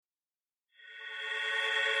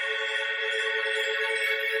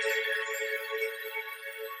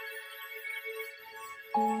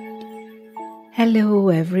Hello,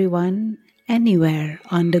 everyone, anywhere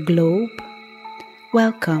on the globe.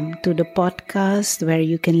 Welcome to the podcast where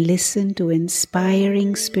you can listen to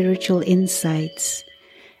inspiring spiritual insights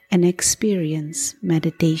and experience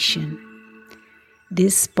meditation.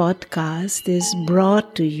 This podcast is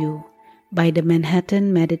brought to you by the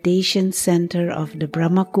Manhattan Meditation Center of the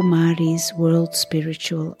Brahma Kumaris World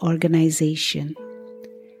Spiritual Organization.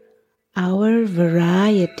 Our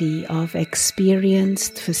variety of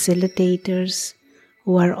experienced facilitators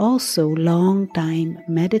who are also long-time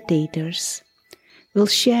meditators will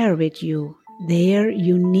share with you their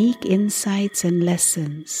unique insights and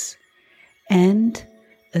lessons and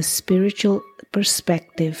a spiritual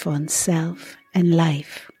perspective on self and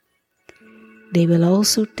life. They will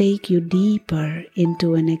also take you deeper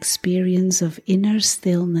into an experience of inner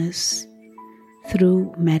stillness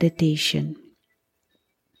through meditation.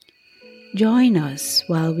 Join us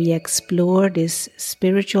while we explore this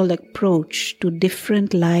spiritual approach to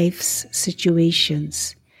different life's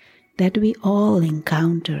situations that we all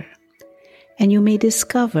encounter, and you may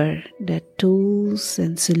discover that tools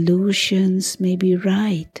and solutions may be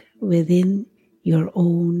right within your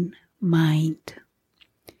own mind.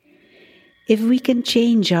 If we can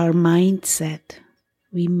change our mindset,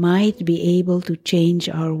 we might be able to change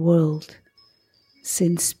our world,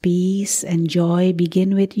 since peace and joy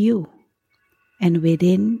begin with you and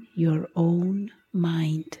within your own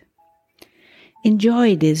mind.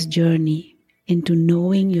 Enjoy this journey into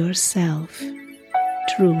knowing yourself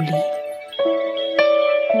truly.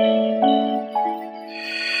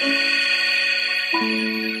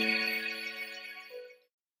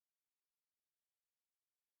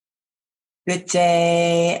 Good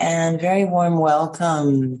day and very warm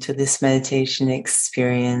welcome to this meditation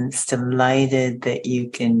experience. Delighted that you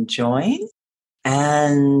can join.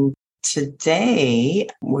 And today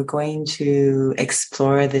we're going to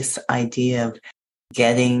explore this idea of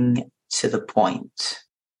getting to the point.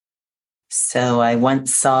 So I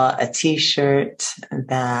once saw a t-shirt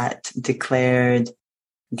that declared,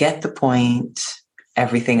 "Get the point,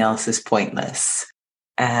 everything else is pointless."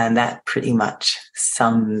 And that pretty much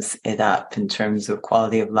sums it up in terms of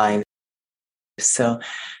quality of life. So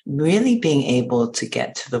really being able to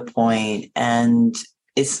get to the point, and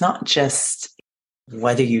it's not just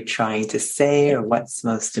what are you trying to say or what's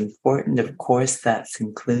most important. Of course, that's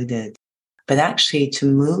included. But actually to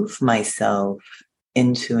move myself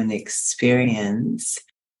into an experience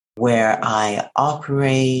where I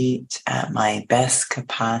operate at my best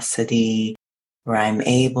capacity, where I'm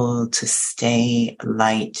able to stay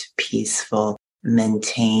light, peaceful,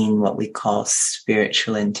 maintain what we call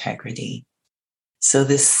spiritual integrity. So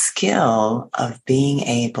the skill of being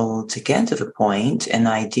able to get to the point and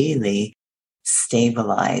ideally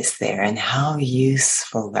stabilize there, and how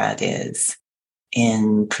useful that is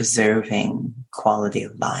in preserving quality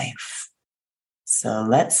of life. So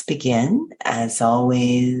let's begin. As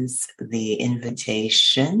always, the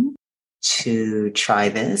invitation to try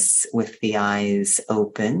this with the eyes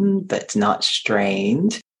open, but not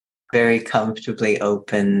strained, very comfortably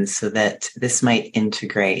open, so that this might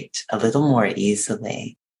integrate a little more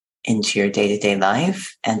easily into your day-to-day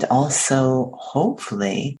life. And also,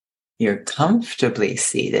 hopefully, you're comfortably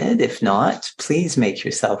seated. If not, please make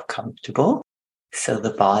yourself comfortable so the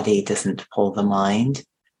body doesn't pull the mind,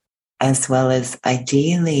 as well as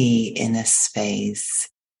ideally in a space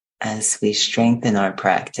as we strengthen our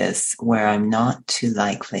practice where I'm not too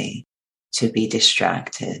likely to be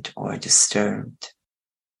distracted or disturbed.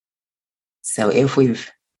 So if we've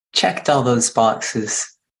checked all those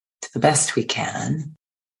boxes to the best we can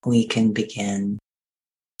begin,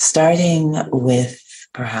 starting with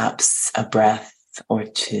perhaps a breath or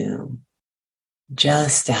two,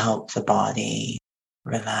 just to help the body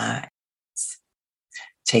relax.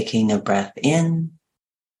 Taking a breath in,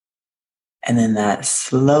 and then that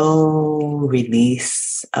slow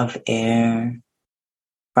release of air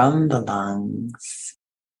from the lungs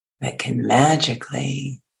that can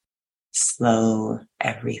magically slow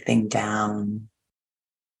everything down.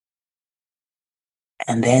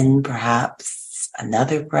 And then perhaps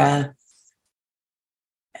another breath,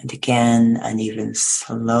 and again an even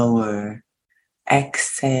slower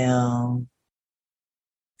exhale,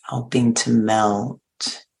 helping to melt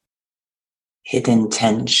hidden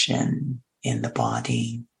tension in the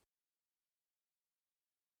body,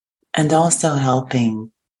 and also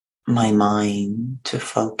helping my mind to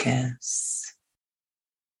focus.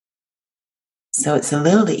 So it's a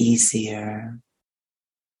little easier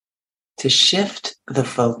to shift the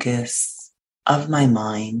focus of my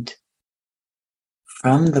mind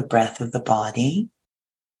from the breath of the body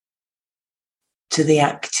to the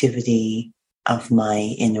activity of my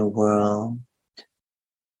inner world,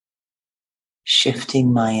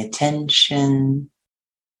 shifting my attention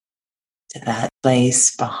to that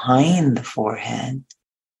place behind the forehead,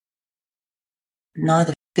 not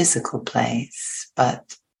a physical place,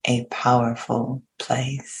 but a powerful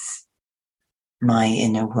place, my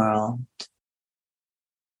inner world,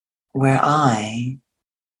 where I,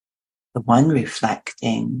 the one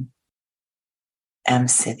reflecting, am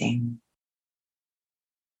sitting.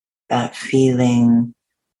 That feeling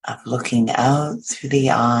of looking out through the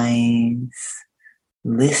eyes,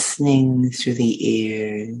 listening through the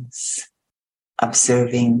ears,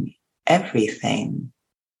 observing everything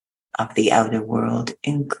of the outer world,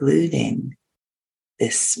 including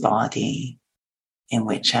this body in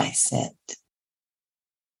which I sit.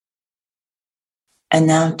 And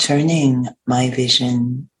now turning my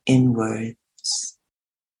vision inwards,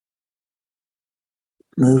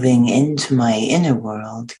 moving into my inner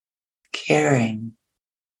world, caring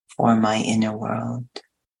for my inner world,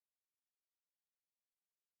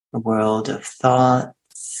 the world of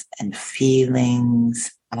thoughts and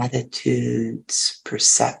feelings, attitudes,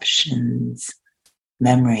 perceptions,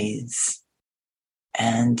 memories,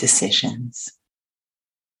 and decisions.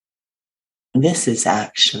 This is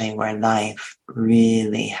actually where life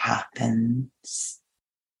really happens.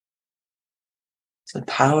 It's a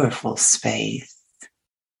powerful space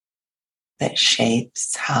that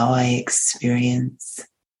shapes how I experience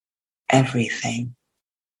everything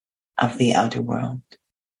of the outer world.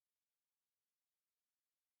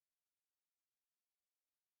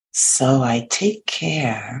 So I take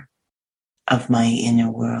care of my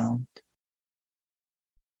inner world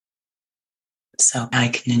so I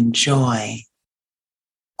can enjoy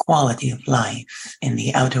quality of life in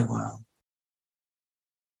the outer world.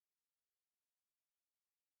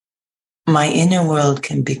 My inner world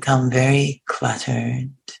can become very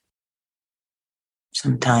cluttered,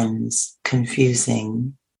 sometimes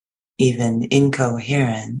confusing, even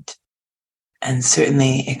incoherent, and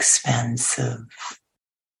certainly expansive,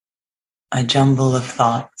 a jumble of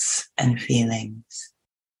thoughts and feelings.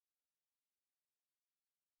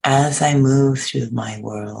 As I move through my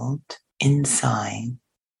world inside,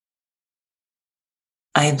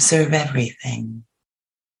 I observe everything,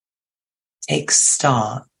 take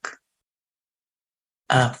stock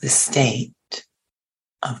of the state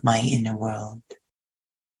of my inner world.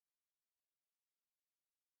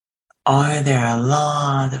 Are there a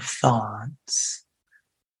lot of thoughts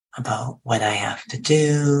about what I have to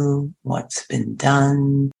do, what's been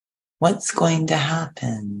done, what's going to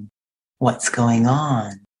happen, what's going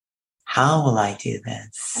on, how will I do this?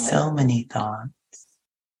 So many thoughts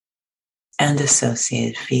and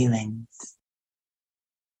associated feelings.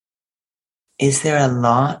 Is there a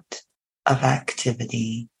lot of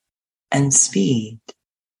activity and speed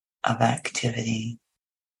of activity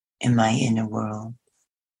in my inner world?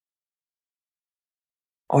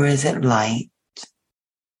 Or is it light,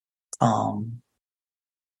 calm,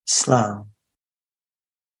 slow?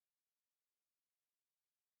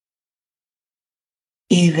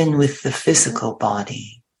 Even with the physical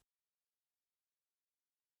body,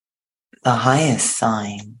 the highest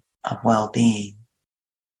sign of well-being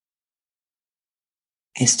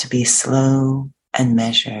is to be slow and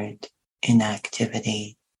measured in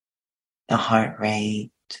activity, the heart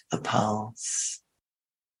rate, the pulse.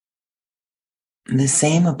 And the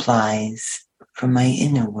same applies for my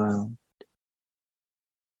inner world.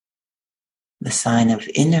 The sign of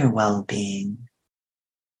inner well-being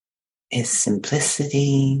is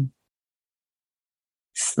simplicity,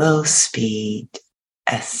 slow speed,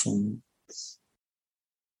 essence.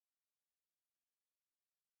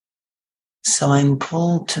 So I'm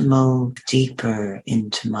pulled to move deeper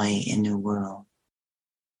into my inner world,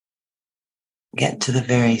 get to the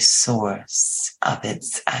very source of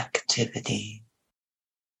its activity,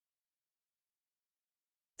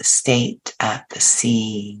 the state at the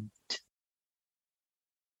seed,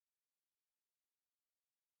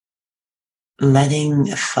 letting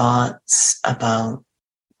thoughts about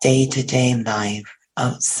day-to-day life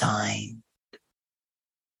outside,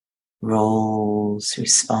 roles,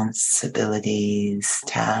 responsibilities,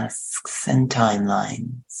 tasks, and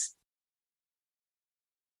timelines,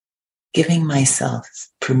 giving myself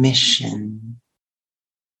permission,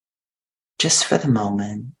 just for the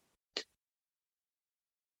moment,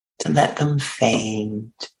 to let them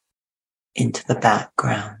fade into the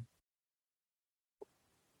background.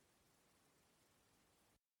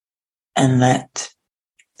 And let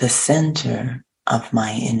the center of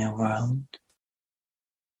my inner world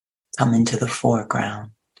come into the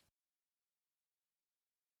foreground.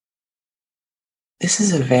 This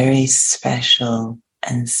is a very special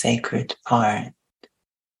and sacred part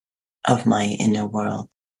of my inner world,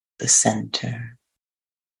 the center,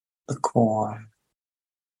 the core.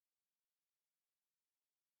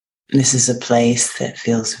 This is a place that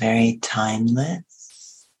feels very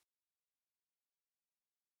timeless,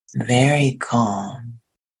 very calm,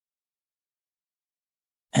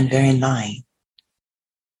 and very light.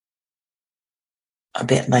 A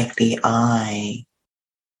bit like the eye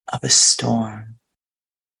of a storm.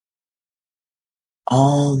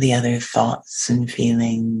 All the other thoughts and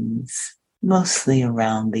feelings, mostly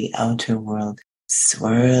around the outer world,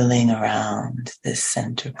 swirling around this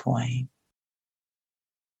center point.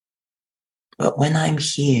 But when I'm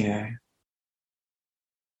here,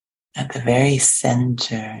 at the very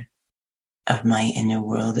center of my inner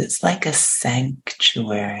world, it's like a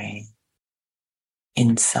sanctuary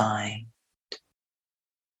inside.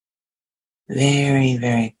 Very,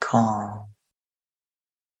 very calm.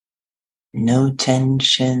 No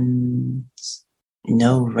tensions,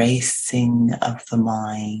 no racing of the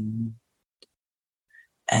mind,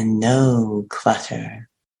 and no clutter.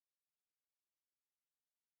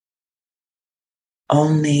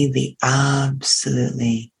 Only the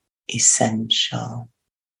absolutely essential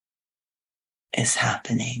is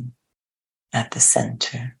happening at the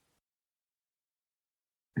center.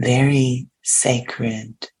 Very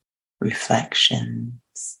sacred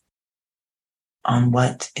reflections on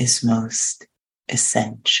what is most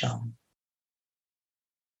essential.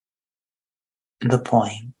 The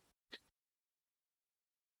point.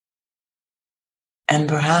 And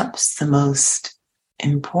perhaps the most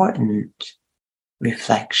important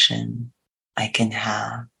reflection I can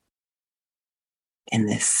have in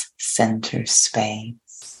this center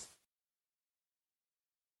space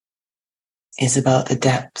is about the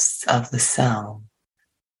depths of the self,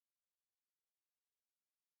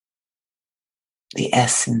 the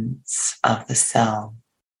essence of the self,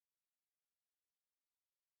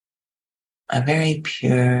 a very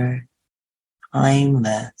pure,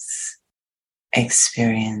 timeless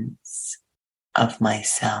experience of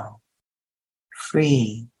myself,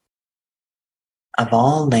 free of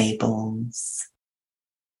all labels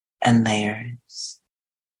and layers,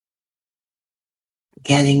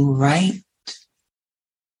 getting right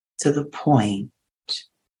to the point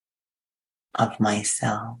of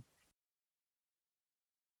myself,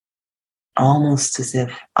 almost as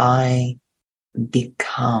if I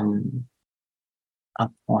become a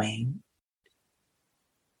point.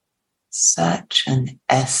 Such an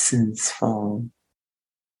essence-full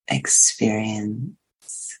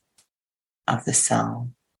experience of the self.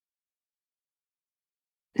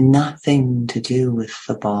 Nothing to do with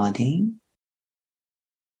the body,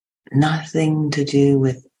 nothing to do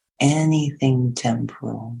with anything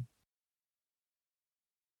temporal,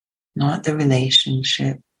 not the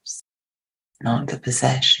relationships, not the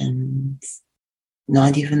possessions,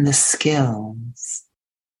 not even the skills.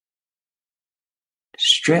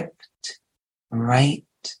 Stripped right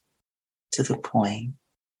to the point.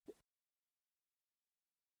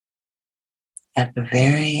 At the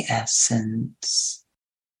very essence,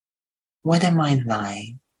 what am I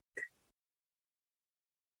like?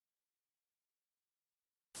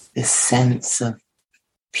 This sense of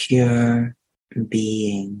pure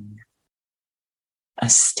being, a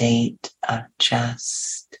state of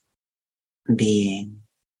just being.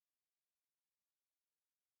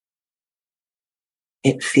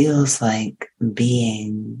 It feels like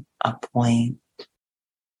being a point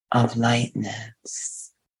of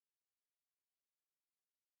lightness,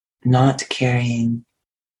 not carrying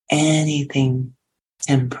anything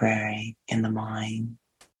temporary in the mind.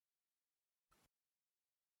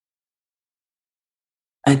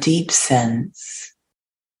 A deep sense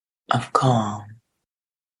of calm,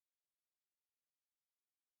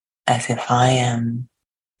 as if I am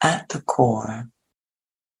at the core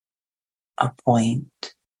a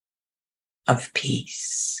point of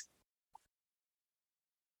peace.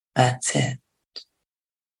 That's it.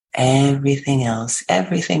 Everything else,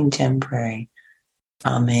 everything temporary,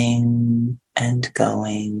 coming and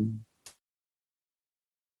going.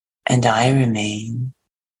 And I remain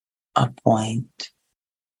a point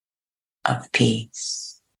of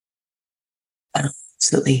peace.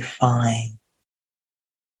 Absolutely fine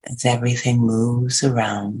as everything moves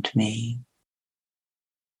around me.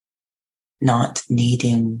 Not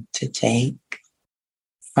needing to take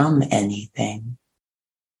from anything,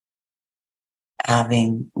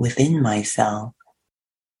 having within myself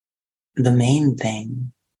the main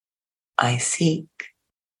thing I seek,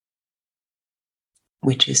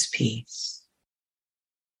 which is peace.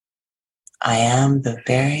 I am the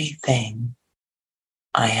very thing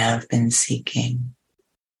I have been seeking.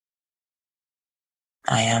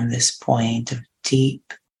 I am this point of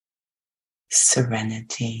deep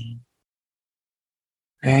serenity,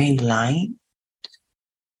 very light,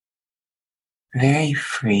 very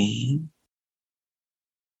free,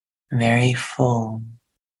 very full.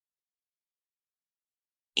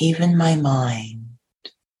 Even my mind,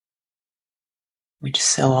 which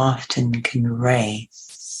so often can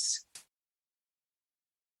race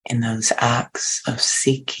in those acts of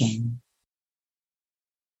seeking,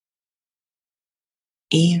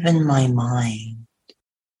 even my mind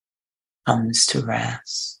comes to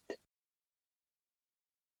rest,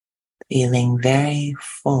 feeling very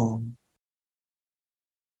full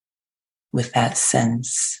with that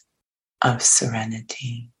sense of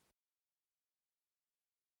serenity.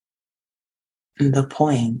 The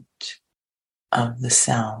point of the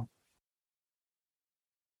self.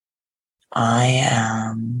 I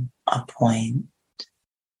am a point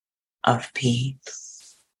of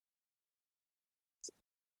peace.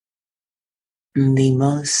 The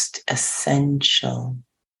most essential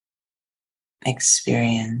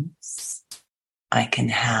experience I can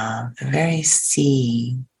have, the very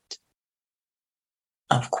seed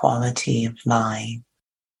of quality of life.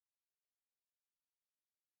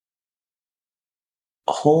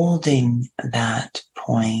 Holding that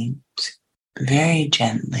point very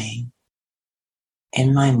gently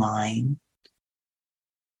in my mind,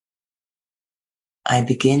 I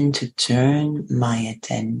begin to turn my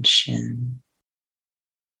attention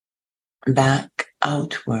back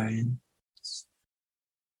outward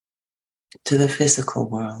to the physical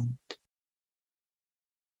world,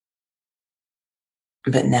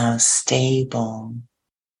 but now stable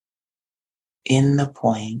in the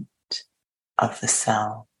point of the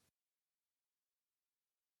self.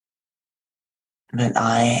 That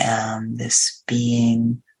I am this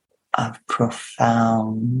being of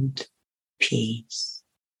profound peace.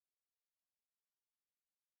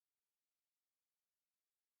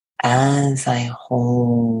 As I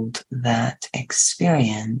hold that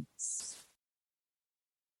experience,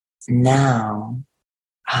 now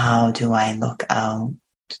how do I look out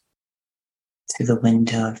to the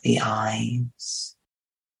window of the eyes?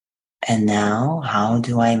 And now how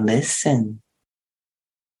do I listen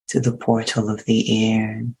to the portal of the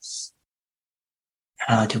ears?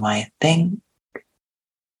 How do I think?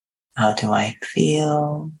 How do I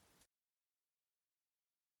feel?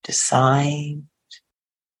 Decide?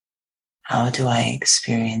 How do I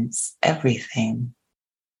experience everything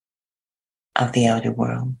of the outer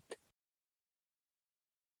world?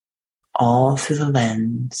 All through the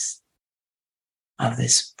lens of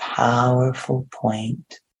this powerful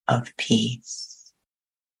point of peace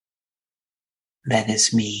that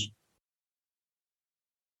is me.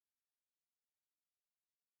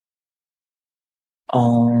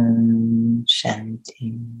 Om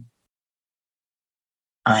Shanti.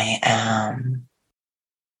 I am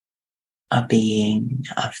a being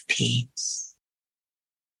of peace.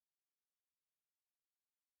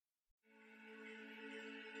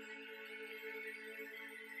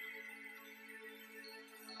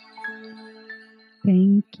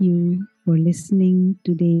 Thank you for listening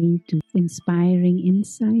today to Inspiring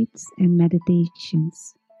Insights and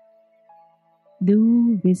Meditations.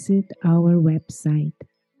 Do visit our website,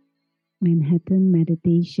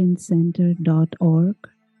 manhattanmeditationcenter.org,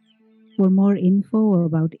 for more info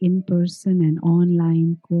about in-person and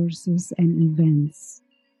online courses and events,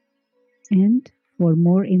 and for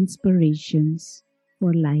more inspirations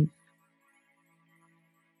for life.